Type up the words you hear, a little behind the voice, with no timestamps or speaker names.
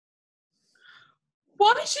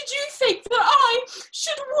Why should you think that I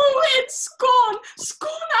should woo in scorn?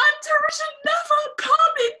 Scorn and derision never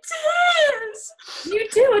come in tears. You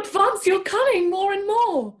do advance your cunning more and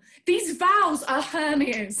more. These vows are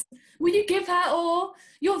Hermia's. Will you give her all?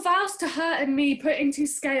 Your vows to her and me put into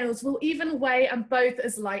scales will even weigh and both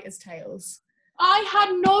as light as tails. I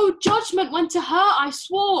had no judgment when to her I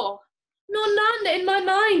swore. Nor none in my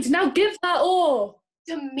mind. Now give her all.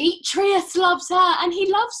 Demetrius loves her, and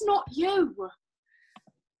he loves not you.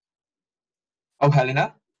 O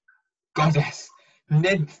Helena, goddess,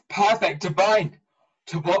 nymph, perfect, divine,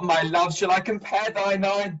 to what my love shall I compare thy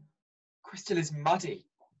nine? Crystal is muddy.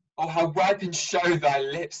 Oh, how ripe and show thy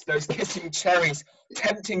lips, those kissing cherries,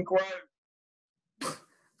 tempting grow.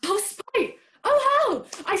 Oh, spite! Oh,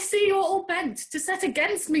 how! I see you're all bent to set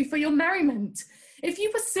against me for your merriment. If you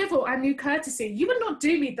were civil and knew courtesy, you would not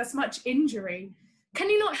do me thus much injury. Can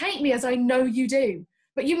you not hate me as I know you do?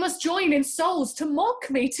 But you must join in souls to mock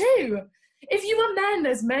me too. If you were men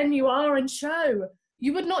as men you are in show,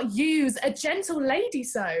 you would not use a gentle lady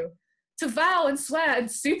so, to vow and swear and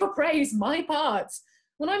superpraise my parts,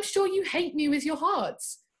 when I'm sure you hate me with your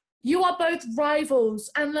hearts. You are both rivals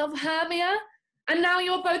and love Hermia, and now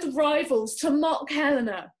you are both rivals to mock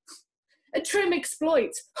Helena. A trim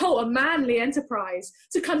exploit, oh, a manly enterprise,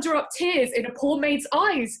 to conjure up tears in a poor maid's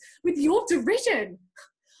eyes with your derision.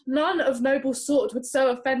 None of noble sort would so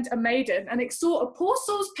offend a maiden and extort a poor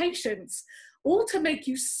soul's patience, all to make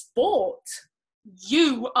you sport.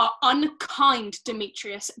 You are unkind,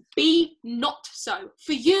 Demetrius. Be not so,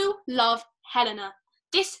 for you love Helena.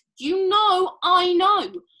 This you know, I know.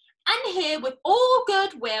 And here with all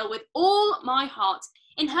good will, with all my heart,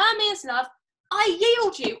 in Hermia's love, I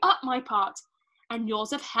yield you up my part, and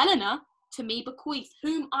yours of Helena to me bequeath,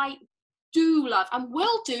 whom I do love and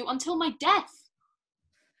will do until my death.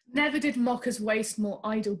 Never did mockers waste more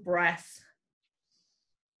idle breath.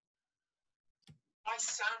 I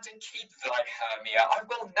sound and keep thy Hermia, I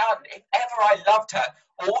will none. If ever I loved her,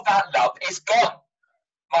 all that love is gone.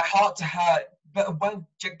 My heart to her, but well,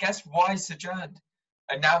 guess why sojourned,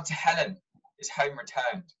 and now to Helen is home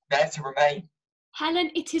returned, there to remain.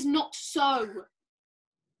 Helen, it is not so.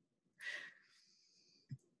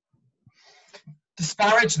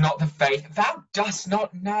 Disparage not the faith thou dost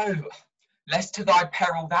not know, lest to thy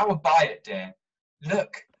peril thou abide it, dear.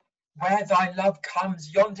 Look, where thy love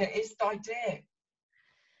comes, yonder is thy dear.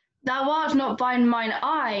 Thou art not by mine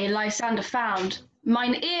eye, Lysander, found.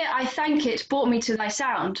 Mine ear, I thank it, brought me to thy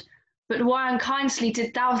sound. But why unkindly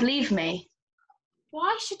did thou leave me?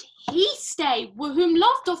 Why should he stay, whom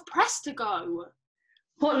love doth press to go?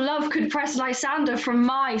 What love could press Lysander from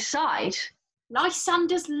my side?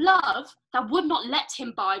 Lysander's love that would not let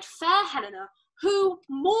him bide, fair Helena, who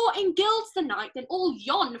more engilds the night than all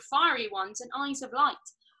yon fiery ones and eyes of light.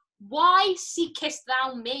 Why seekest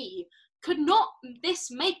thou me? Could not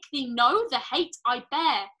this make thee know the hate I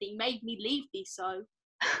bear thee made me leave thee so?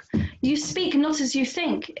 You speak not as you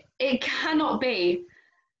think. It cannot be.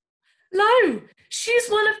 Lo, she's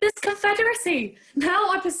one of this confederacy. Now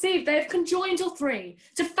I perceive they have conjoined all three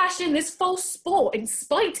to fashion this false sport in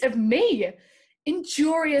spite of me.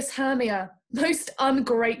 Injurious Hermia, most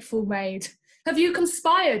ungrateful maid. Have you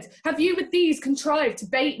conspired? Have you with these contrived to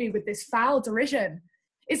bait me with this foul derision?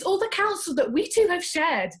 Is all the counsel that we two have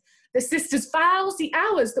shared, the sisters' vows, the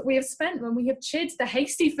hours that we have spent when we have chid the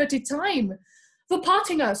hasty-footed time, for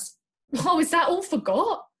parting us? Oh, is that all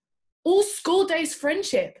forgot? All school days'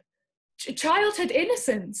 friendship, childhood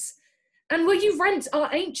innocence? And will you rent our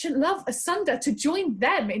ancient love asunder to join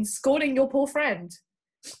them in scorning your poor friend?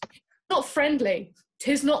 Not friendly,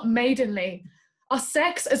 'tis not maidenly. Our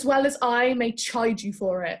sex as well as I may chide you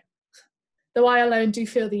for it, though I alone do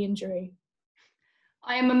feel the injury.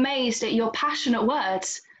 I am amazed at your passionate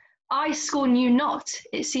words. I scorn you not.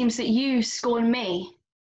 It seems that you scorn me.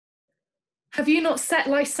 Have you not set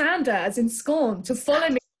Lysander as in scorn to follow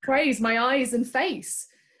me, praise my eyes and face,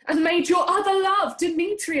 and made your other love,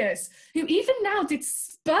 Demetrius, who even now did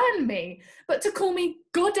spurn me, but to call me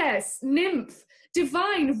goddess, nymph,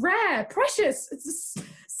 divine, rare, precious,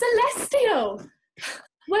 celestial?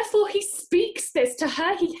 Wherefore he speaks this to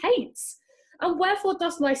her he hates, and wherefore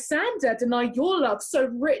does Lysander deny your love so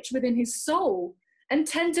rich within his soul, and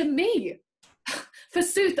tender me?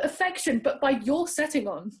 Forsooth affection, but by your setting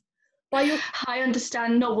on. By your... I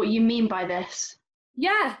understand not what you mean by this.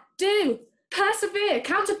 Yeah, do. Persevere,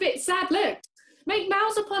 count a bit sad looked. Make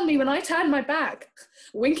mouths upon me when I turn my back.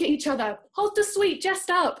 Wink at each other, hold the sweet jest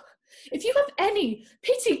up. If you have any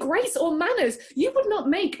pity, grace, or manners, you would not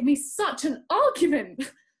make me such an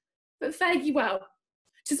argument. But fare ye well.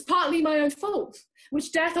 'Tis partly my own fault,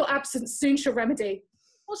 which death or absence soon shall remedy.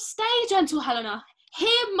 Well, stay, gentle Helena.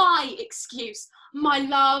 Hear my excuse, my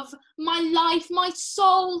love, my life, my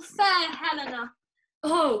soul, fair Helena.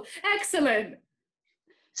 Oh, excellent.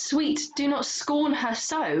 Sweet, do not scorn her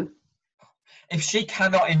so. If she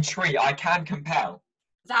cannot entreat, I can compel.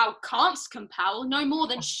 Thou canst compel no more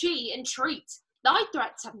than she entreat. Thy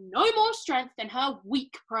threats have no more strength than her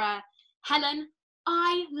weak prayer. Helen,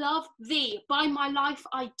 I love thee, by my life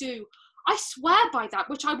I do. I swear by that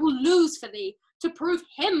which I will lose for thee, to prove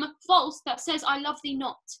him false that says I love thee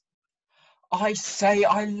not. I say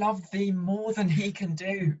I love thee more than he can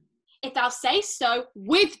do. If thou say so,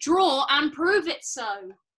 withdraw and prove it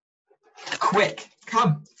so. Quick,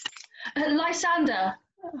 come. Lysander,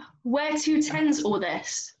 whereto tends all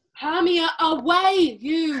this? Hermia, away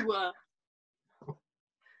you!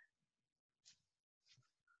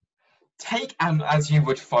 Take as you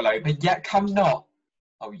would follow, but yet come not.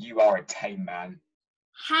 Oh, you are a tame man.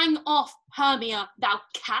 Hang off, Hermia, thou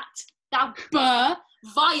cat, thou burr,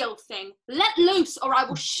 vile thing. Let loose, or I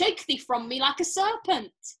will shake thee from me like a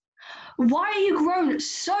serpent. Why are you grown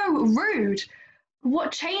so rude?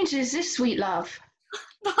 What change is this, sweet love?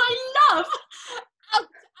 Thy love! Out,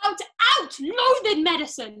 out, out, loathed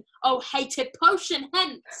medicine! Oh, hated potion,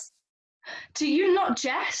 hence! Do you not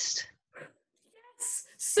jest? Yes,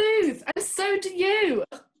 sooth, and so do you.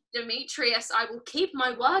 Demetrius, I will keep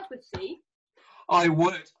my word with thee. I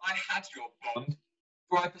would. I had your bond,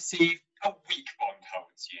 for I perceive a weak bond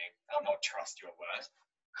holds you. I'll not trust your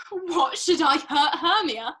word. What, should I hurt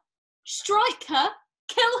Hermia? Strike her?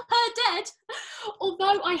 Kill her dead?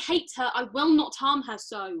 Although I hate her, I will not harm her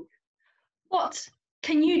so. What?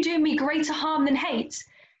 Can you do me greater harm than hate?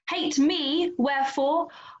 Hate me, wherefore?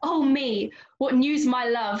 Oh me, what news, my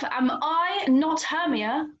love? Am I not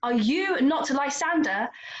Hermia? Are you not Lysander?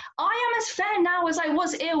 I am as fair now as I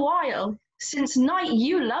was erewhile, since night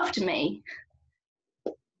you loved me.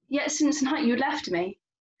 Yet since night you left me.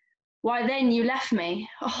 Why then you left me.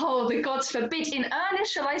 Oh, the gods forbid, in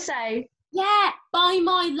earnest shall I say. Yeah, by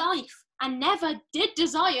my life, and never did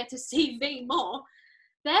desire to see thee more.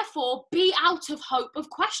 Therefore be out of hope, of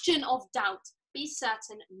question, of doubt. Be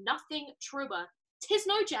certain nothing truer. 'Tis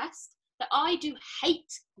no jest that I do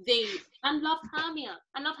hate thee, and love Hermia,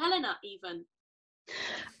 and love Helena even.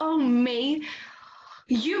 Oh me,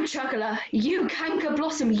 you juggler, you canker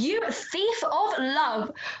blossom, you thief of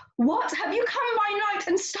love. What, have you come by night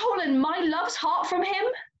and stolen my love's heart from him?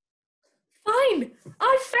 Fine,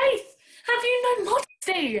 I've faith. Have you no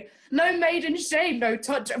modesty? No maiden shame, no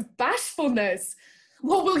touch of bashfulness?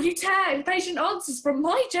 What will you tear impatient answers from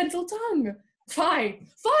my gentle tongue? Fine,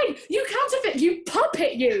 fine, you counterfeit, you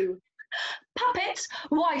puppet, you. Puppet?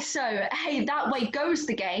 Why so? Hey, that way goes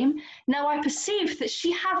the game. Now I perceive that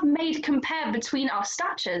she hath made compare between our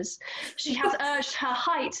statures. She hath urged her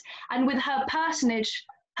height, and with her personage,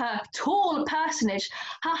 her tall personage,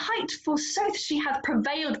 her height forsooth she hath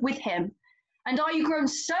prevailed with him. And are you grown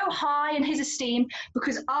so high in his esteem,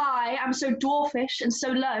 because I am so dwarfish and so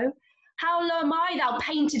low? How low am I, thou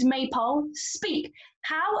painted maypole? Speak,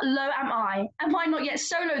 how low am I? Am I not yet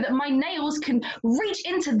so low that my nails can reach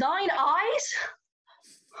into thine eyes?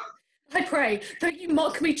 I pray, don't you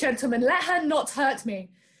mock me, gentlemen, let her not hurt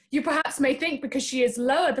me. You perhaps may think because she is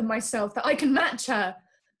lower than myself that I can match her.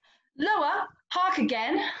 Lower? Hark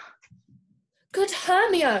again. Good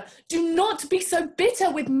Hermia, do not be so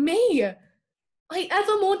bitter with me. I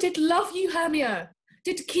evermore did love you, Hermia,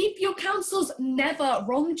 did keep your counsels, never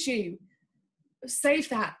wronged you. Save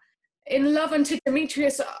that. In love unto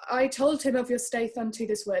Demetrius, I told him of your stay unto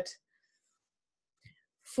this wood.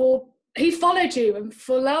 For he followed you, and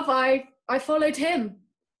for love I followed him.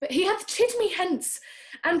 But he hath chid me hence,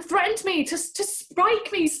 and threatened me to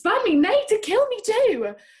strike me, spurn me, nay, to kill me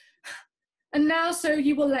too. And now so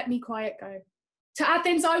you will let me quiet go. To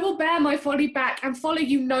Athens I will bear my folly back, and follow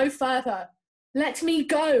you no further. Let me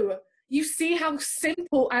go. You see how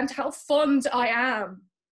simple and how fond I am.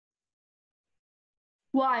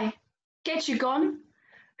 Why, get you gone?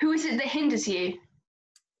 Who is it that hinders you?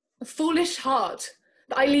 A foolish heart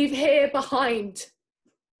that I leave here behind.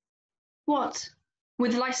 What,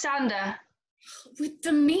 with Lysander? With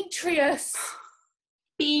Demetrius.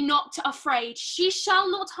 Be not afraid, she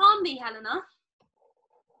shall not harm thee, Helena.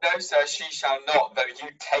 No, sir, she shall not, though you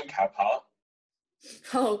take her part.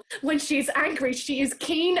 Oh, when she is angry, she is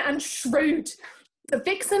keen and shrewd. The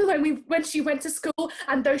vixen when she went to school,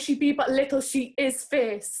 and though she be but little, she is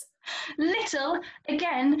fierce. Little?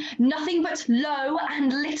 Again, nothing but low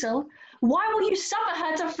and little. Why will you suffer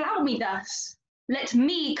her to flout me thus? Let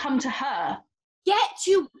me come to her. Get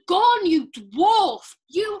you gone, you dwarf,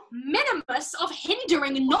 you minimus of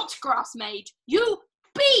hindering not grass maid, you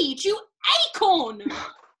bead, you acorn.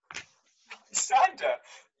 Lysander,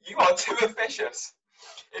 You are too officious.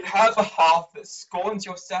 In her behalf that scorns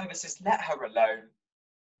your services, let her alone.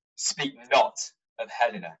 Speak not of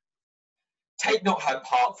Helena. Take not her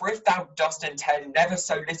part, for if thou dost intend never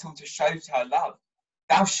so little to show to her love,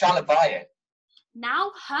 thou shalt abide it.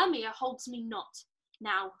 Now Hermia holds me not.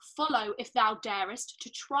 Now follow, if thou darest,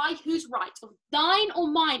 to try whose right of thine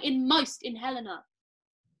or mine in most in Helena.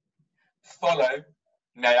 Follow,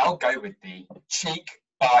 nay, I'll go with thee, cheek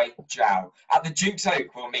by jowl. At the Duke's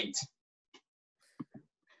Oak we'll meet.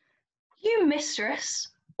 You, mistress,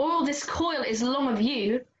 all this coil is long of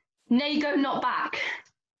you, nay, go not back.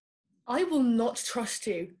 I will not trust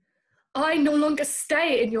you. I no longer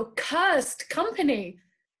stay in your cursed company.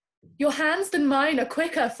 Your hands than mine are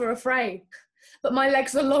quicker for a fray, but my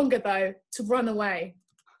legs are longer, though, to run away.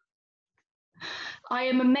 I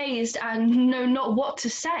am amazed and know not what to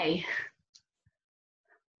say.